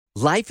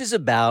Life is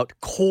about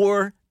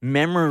core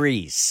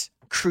memories,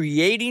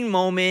 creating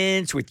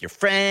moments with your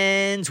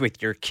friends,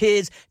 with your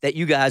kids that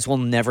you guys will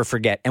never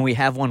forget. And we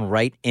have one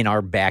right in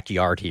our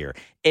backyard here,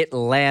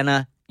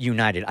 Atlanta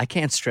United. I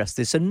can't stress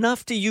this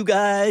enough to you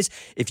guys.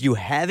 If you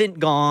haven't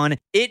gone,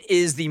 it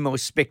is the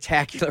most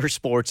spectacular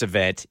sports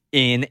event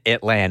in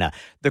Atlanta.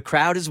 The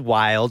crowd is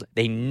wild.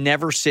 They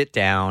never sit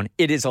down.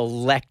 It is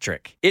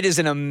electric. It is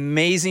an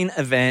amazing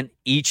event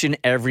each and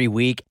every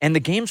week, and the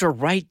games are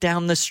right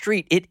down the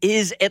street. It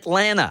is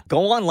Atlanta.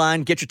 Go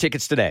online, get your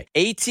tickets today.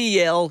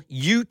 atlutd.com.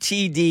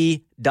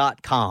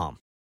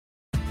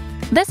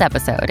 This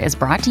episode is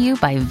brought to you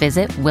by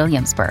Visit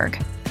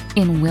Williamsburg.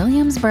 In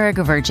Williamsburg,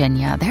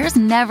 Virginia, there's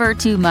never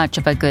too much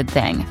of a good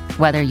thing.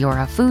 Whether you're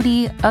a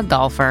foodie, a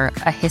golfer,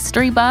 a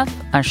history buff,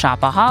 a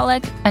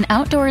shopaholic, an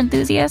outdoor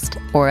enthusiast,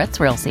 or a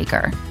thrill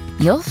seeker,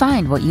 you'll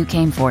find what you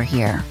came for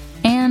here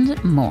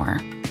and more.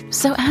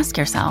 So ask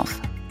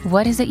yourself,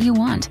 what is it you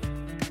want?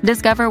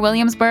 Discover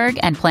Williamsburg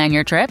and plan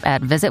your trip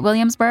at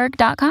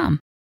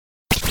visitwilliamsburg.com.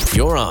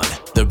 You're on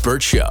The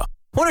Bert Show. I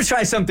want to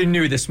try something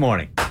new this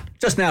morning.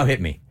 Just now hit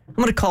me. I'm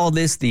going to call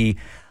this the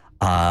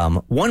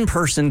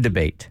one-person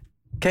debate.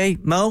 Okay,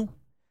 Mo,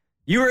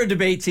 you are a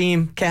debate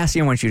team.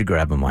 Cassie, I want you to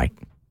grab a mic.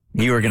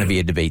 You are going to be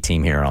a debate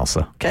team here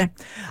also, okay?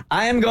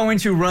 I am going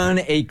to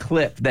run a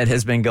clip that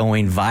has been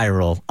going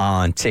viral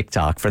on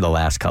TikTok for the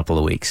last couple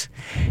of weeks.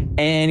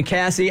 And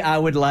Cassie, I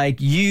would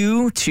like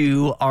you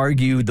to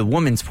argue the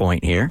woman's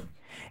point here.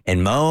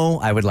 And Mo,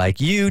 I would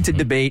like you to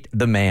debate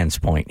the man's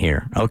point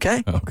here,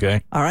 okay? Okay.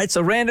 All right,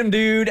 so random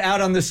dude out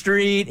on the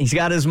street, he's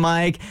got his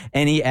mic,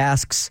 and he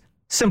asks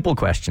simple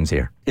questions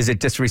here. Is it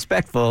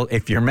disrespectful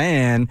if your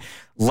man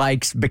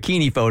likes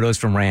bikini photos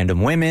from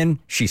random women?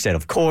 She said,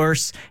 of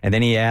course. And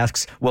then he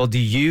asks, well, do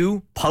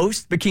you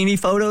post bikini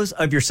photos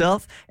of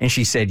yourself? And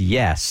she said,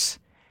 yes.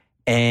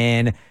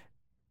 And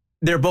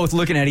they're both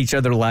looking at each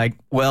other like,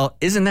 well,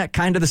 isn't that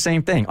kind of the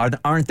same thing?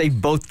 Aren't they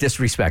both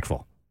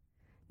disrespectful?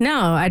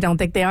 No, I don't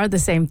think they are the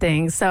same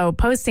thing. So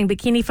posting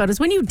bikini photos,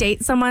 when you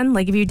date someone,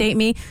 like if you date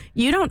me,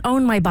 you don't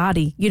own my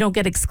body. You don't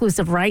get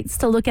exclusive rights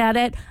to look at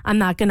it. I'm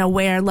not going to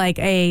wear like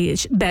a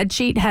bed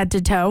sheet head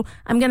to toe.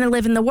 I'm going to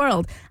live in the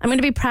world. I'm going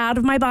to be proud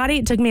of my body.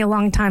 It took me a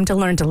long time to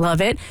learn to love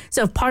it.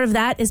 So if part of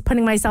that is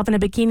putting myself in a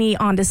bikini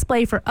on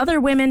display for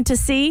other women to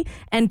see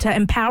and to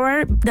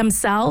empower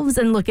themselves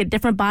and look at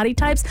different body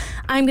types,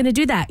 I'm going to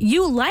do that.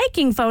 You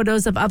liking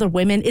photos of other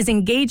women is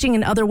engaging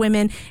in other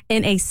women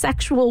in a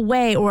sexual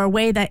way or a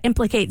way that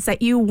implicates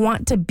that you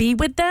want to be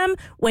with them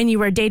when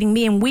you are dating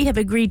me, and we have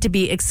agreed to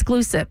be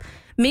exclusive.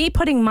 Me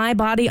putting my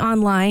body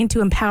online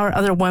to empower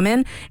other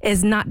women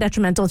is not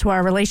detrimental to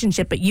our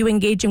relationship, but you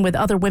engaging with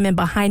other women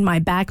behind my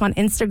back on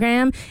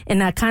Instagram in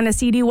that kind of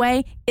seedy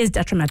way is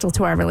detrimental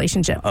to our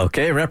relationship.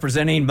 Okay,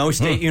 representing Mo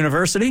State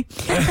University.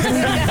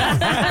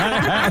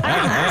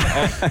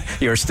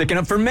 You're sticking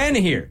up for men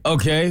here.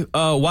 Okay,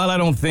 while I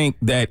don't think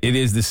that it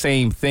is the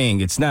same thing,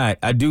 it's not.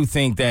 I do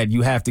think that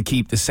you have to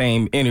keep the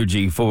same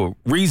energy for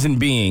reason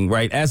being,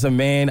 right? As a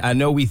man, I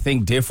know we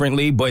think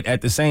differently, but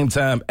at the same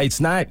time, it's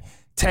not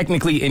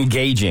technically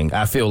engaging,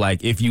 I feel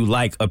like, if you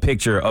like a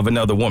picture of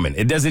another woman.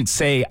 It doesn't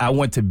say I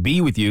want to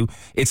be with you.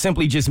 It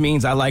simply just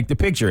means I like the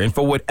picture. And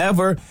for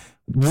whatever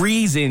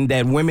reason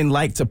that women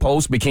like to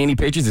post bikini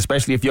pictures,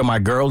 especially if you're my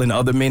girl and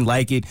other men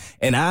like it,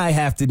 and I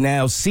have to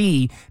now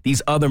see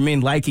these other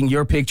men liking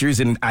your pictures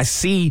and I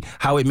see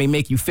how it may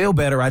make you feel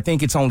better, I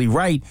think it's only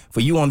right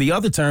for you on the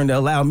other turn to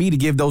allow me to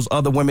give those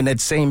other women that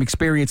same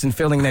experience and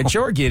feeling that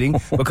you're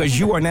getting, because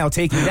you are now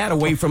taking that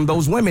away from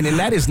those women, and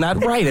that is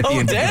not right at the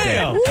end of the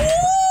day.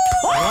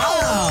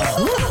 Wow.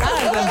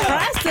 That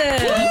was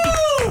impressive.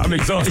 I'm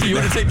exhausted. You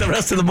want to take the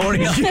rest of the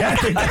morning off? Yeah, I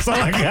think that's all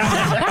I got.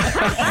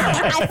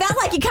 I felt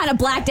like you kind of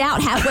blacked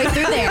out halfway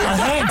through there. I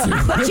had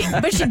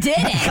to. But you did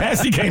it.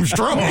 Cassie came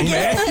strong,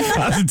 man.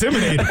 I was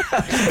intimidated.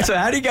 So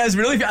how do you guys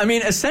really feel? I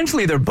mean,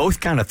 essentially, they're both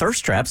kind of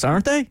thirst traps,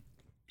 aren't they?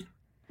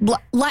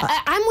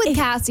 I'm with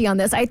Cassie on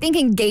this. I think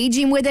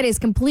engaging with it is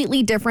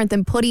completely different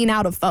than putting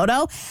out a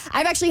photo.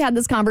 I've actually had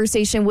this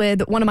conversation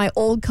with one of my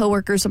old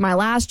coworkers from my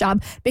last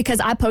job because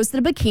I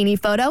posted a bikini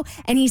photo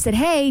and he said,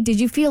 hey, did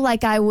you feel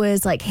like I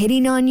was like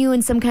hitting on you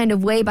in some kind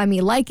of way by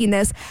me liking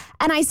this?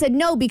 And I said,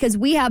 no, because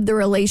we have the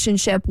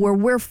relationship where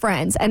we're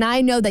friends. And I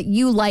know that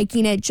you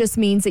liking it just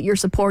means that you're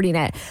supporting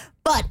it.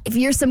 But if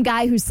you're some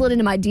guy who slid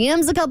into my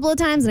DMs a couple of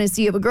times and I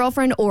see you have a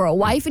girlfriend or a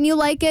wife and you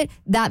like it,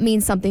 that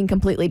means something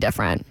completely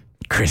different.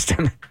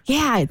 Kristen.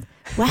 Yeah.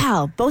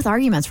 Wow. Both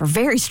arguments were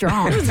very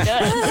strong.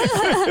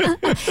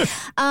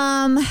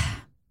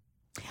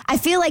 I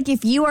feel like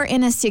if you are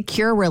in a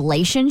secure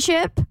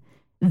relationship,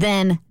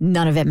 then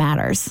none of it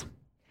matters.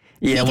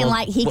 Yeah,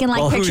 He can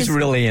like pictures. Who's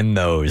really in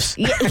those?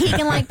 He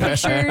can like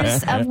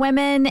pictures of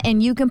women,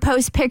 and you can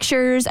post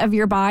pictures of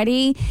your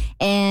body,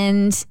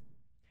 and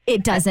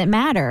it doesn't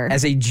matter.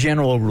 As a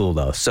general rule,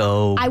 though,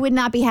 so... I would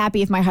not be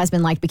happy if my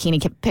husband liked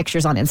bikini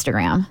pictures on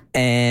Instagram.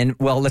 And,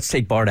 well, let's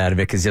take Bart out of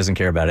it because he doesn't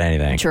care about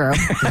anything. True.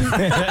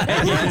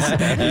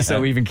 He's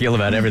so even keel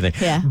about everything.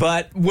 Yeah.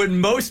 But would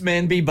most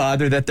men be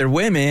bothered that their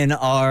women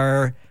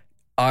are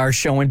are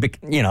showing,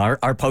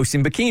 are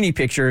posting bikini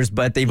pictures,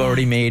 but they've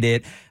already made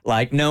it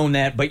like known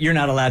that, but you're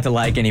not allowed to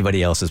like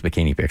anybody else's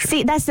bikini picture.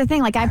 See, that's the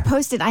thing. Like I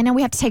posted, I know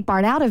we have to take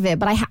Bart out of it,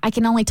 but I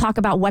can only talk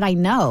about what I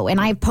know. And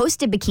I've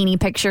posted bikini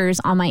pictures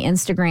on my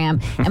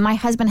Instagram, and my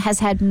husband has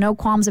had no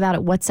qualms about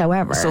it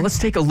whatsoever. So let's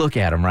take a look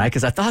at them, right?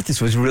 Because I thought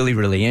this was really,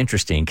 really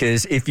interesting.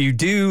 Because if you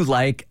do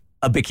like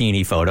a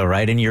bikini photo,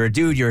 right, and you're a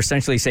dude, you're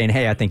essentially saying,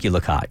 hey, I think you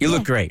look hot. You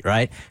look great,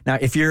 right? Now,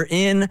 if you're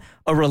in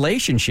a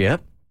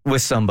relationship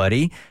with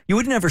somebody, you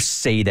would never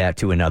say that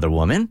to another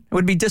woman. It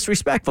would be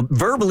disrespectful.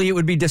 Verbally, it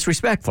would be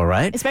disrespectful,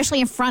 right? Especially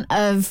in front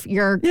of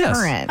your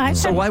current.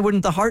 So why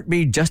wouldn't the heart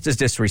be just as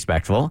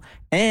disrespectful?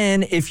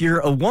 And if you're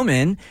a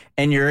woman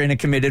and you're in a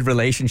committed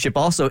relationship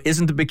also,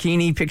 isn't the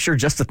bikini picture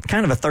just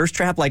kind of a thirst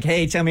trap? Like,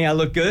 hey, tell me I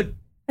look good?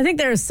 I think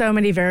there are so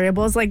many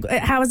variables. Like,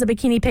 how is a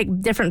bikini pic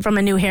different from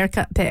a new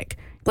haircut pic?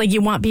 Like,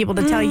 you want people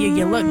to tell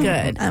you look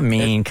good. I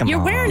mean, come on.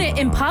 You're wearing it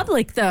in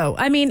public, though.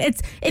 I mean,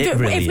 if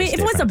it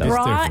was a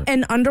bra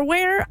and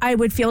underwear, I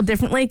would feel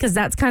differently because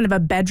that's kind of a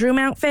bedroom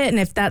outfit. And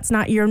if that's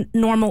not your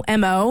normal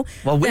MO,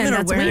 then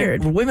that's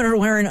weird. Women are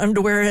wearing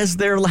underwear as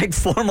their, like,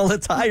 formal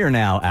attire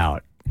now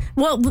out.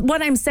 Well,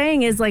 what I'm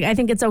saying is, like, I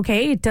think it's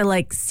okay to,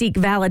 like, seek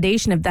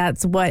validation if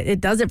that's what it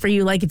does it for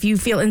you. Like, if you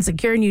feel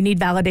insecure and you need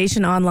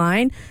validation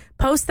online,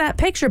 post that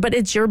picture, but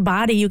it's your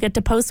body. You get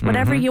to post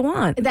whatever you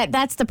want.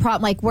 That's the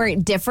problem. Like, where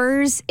it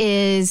differs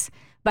is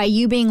by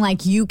you being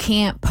like, you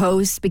can't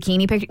post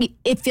bikini pictures.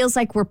 It feels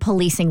like we're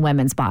policing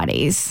women's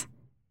bodies.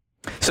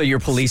 So you're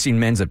policing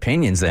men's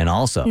opinions then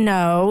also?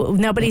 No,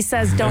 nobody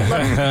says don't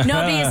look.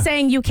 Nobody is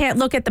saying you can't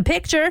look at the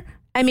picture.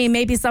 I mean,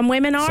 maybe some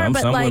women are,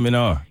 but some like women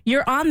are.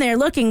 You're on there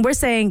looking. We're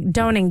saying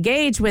don't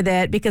engage with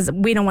it because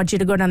we don't want you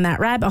to go down that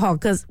rabbit hole.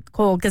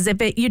 Because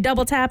if you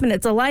double tap and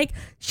it's a like,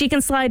 she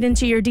can slide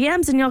into your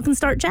DMs and y'all can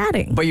start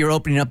chatting. But you're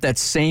opening up that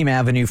same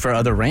avenue for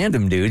other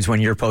random dudes when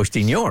you're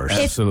posting yours.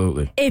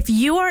 Absolutely. If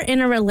you are in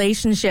a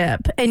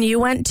relationship and you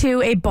went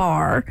to a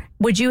bar,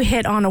 would you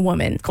hit on a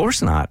woman? Of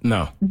course not.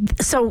 No.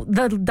 So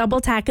the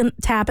double tap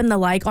and the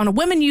like on a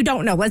woman you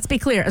don't know, let's be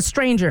clear, a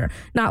stranger,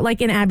 not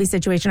like in Abby's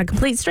situation, a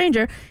complete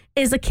stranger,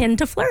 is akin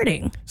to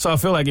flirting. So I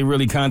feel like it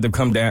really kind of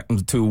come down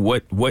to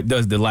what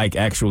does the like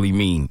actually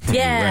mean?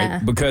 Yeah.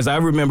 Right? Because I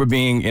remember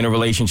being in a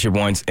relationship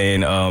once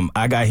and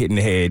I got hit in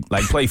the head,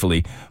 like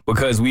playfully,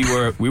 because we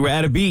were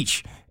at a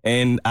beach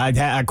and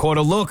I caught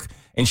a look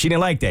and she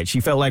didn't like that. She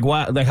felt like,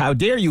 why? Like, how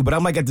dare you? But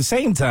I'm like, at the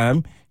same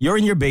time, you're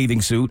in your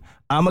bathing suit.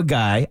 I'm a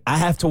guy. I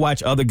have to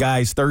watch other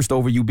guys thirst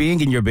over you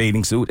being in your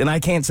bathing suit, and I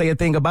can't say a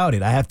thing about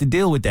it. I have to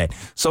deal with that.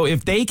 So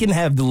if they can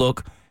have the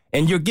look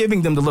and you're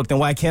giving them the look, then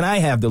why can't I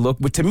have the look?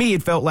 But to me,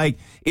 it felt like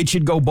it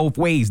should go both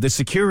ways. The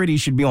security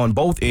should be on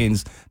both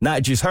ends,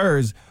 not just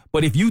hers.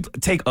 But if you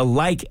take a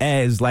like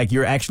as like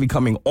you're actually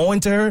coming on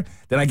to her,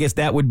 then I guess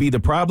that would be the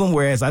problem.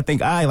 Whereas I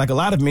think like a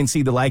lot of men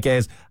see the like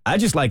as, I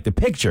just like the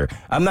picture.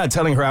 I'm not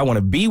telling her I want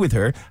to be with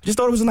her. I just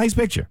thought it was a nice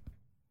picture.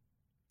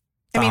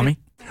 Tommy?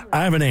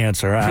 I have an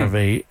answer. I have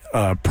a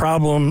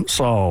problem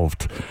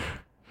solved.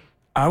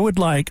 I would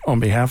like, on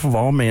behalf of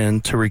all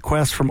men, to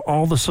request from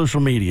all the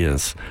social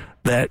medias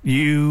that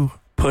you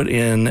put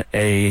in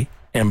a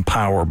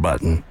empower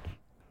button.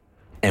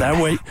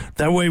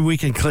 That way we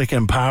can click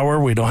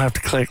empower. We don't have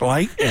to click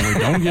like, and we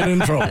don't get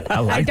in trouble.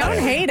 I don't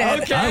hate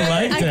it. Okay. I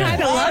like that. I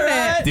kind of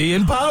love it. The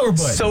empower button.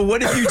 So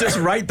what if you just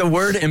write the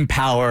word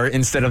empower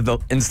instead of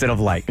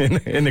like?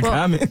 in the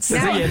comments.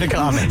 Now, in the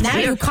comments. Now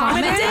you're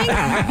commenting?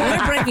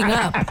 We're breaking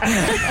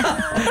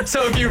up.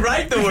 So if you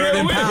write the word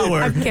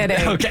empower. I'm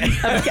kidding. Okay.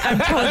 I'm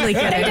totally They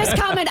kidding. just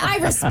comment, I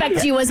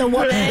respect you as a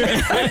woman.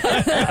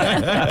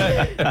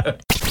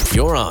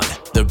 You're on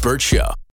The Burt Show.